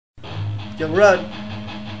Young Rod,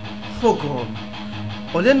 oh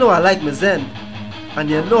God. Well, you know I like my zen, and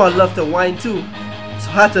you know I love to wine too. So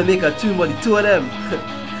I had to make a tune with the two of them.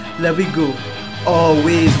 Let we go.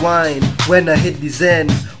 Always wine when I hit the zen.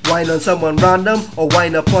 Wine on someone random or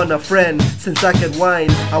wine upon a friend. Since I can wine,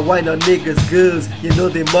 I wine on niggas, girls. You know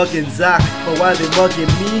they mugging Zach, but while they mugging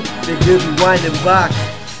me, they girl be whining back.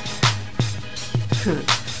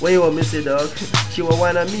 What you want me to say, dog? She will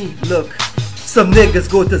whine on me? Look. Some niggas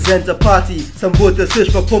go to Zenta party, some go to search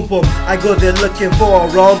for pum pum. I go there looking for a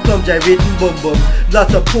rom-com gyrating bum bum.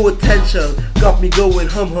 Lots of potential, got me going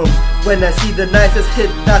hum hum. When I see the nicest hit,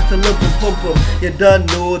 that's a lump pum pum. You done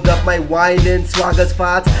know that my whining swagger's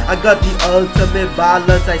fat. I got the ultimate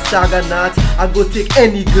balance, I stagger not. I go take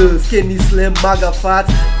any girl, skinny, slim, maga fat.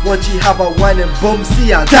 Once she have a whining bum,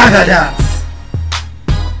 see I dagga that.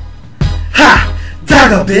 Ha!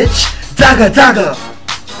 Dagga bitch! Dagga dagga!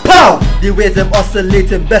 Pow! The ways them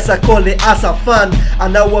oscillating, best I call it as a fan.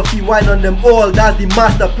 And now if you wine on them all, that's the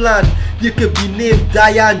master plan. You could be named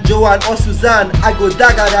Diane, Joanne or Suzanne. I go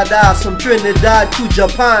dagga dada from Trinidad to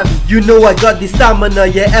Japan. You know I got the stamina,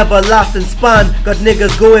 yeah, everlasting span. Got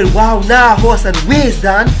niggas going wow nah, horse and waist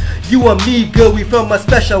Dan. You and me girl, we from a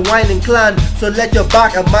special whining clan. So let your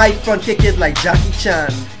back and my front kick it like Jackie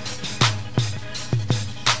Chan.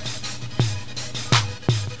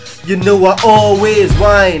 You know I always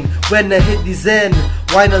whine when I hit the zen.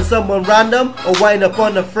 Whine on someone random or whine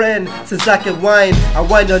upon a friend. Since I can whine, I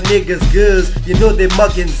whine on niggas, girls. You know they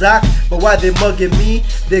mugging Zach, but why they mugging me?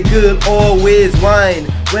 The girl always whine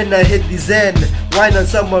when I hit the zen. Whine on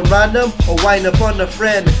someone random or whine upon a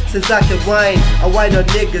friend. Since I can whine, I whine on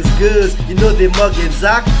niggas, girls. You know they mugging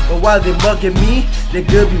Zach, but while they mugging me, the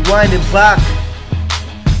girl be whining back.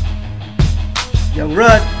 Young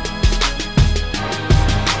Rod.